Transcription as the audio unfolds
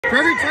For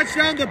every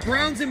touchdown the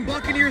Browns and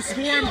Buccaneers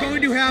score, I'm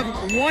going to have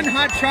 1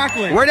 hot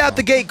chocolate. Right out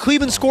the gate,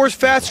 Cleveland scores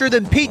faster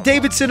than Pete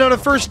Davidson on a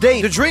first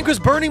date. The drink was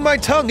burning my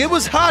tongue. It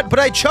was hot, but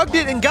I chugged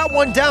it and got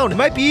one down. It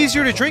might be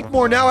easier to drink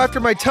more now after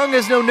my tongue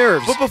has no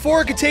nerves. But before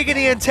I could take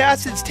any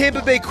antacids,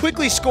 Tampa Bay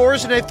quickly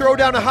scores, and I throw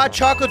down a hot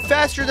chocolate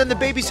faster than the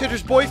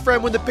babysitter's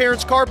boyfriend when the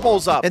parents' car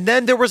pulls up. And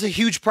then there was a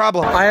huge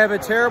problem. I have a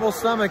terrible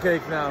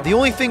stomachache now. The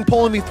only thing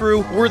pulling me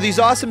through were these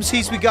awesome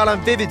seats we got on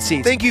Vivid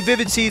Seats. Thank you,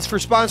 Vivid Seats, for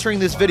sponsoring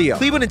this video.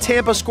 Cleveland and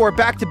Tampa score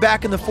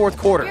back-to-back in the fourth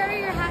quarter. Here are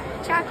your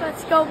hot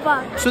chocolates. Go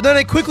Bucs. So then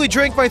I quickly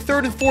drank my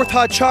 3rd and 4th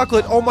hot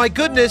chocolate. Oh my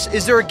goodness,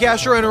 is there a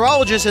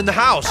gastroenterologist in the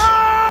house?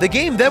 The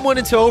game then went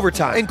into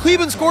overtime, and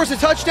Cleveland scores a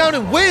touchdown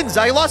and wins.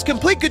 I lost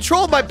complete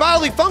control of my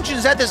bodily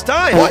functions at this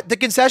time. What? The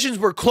concessions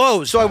were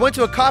closed, so I went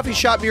to a coffee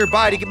shop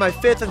nearby to get my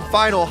 5th and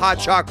final hot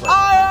chocolate.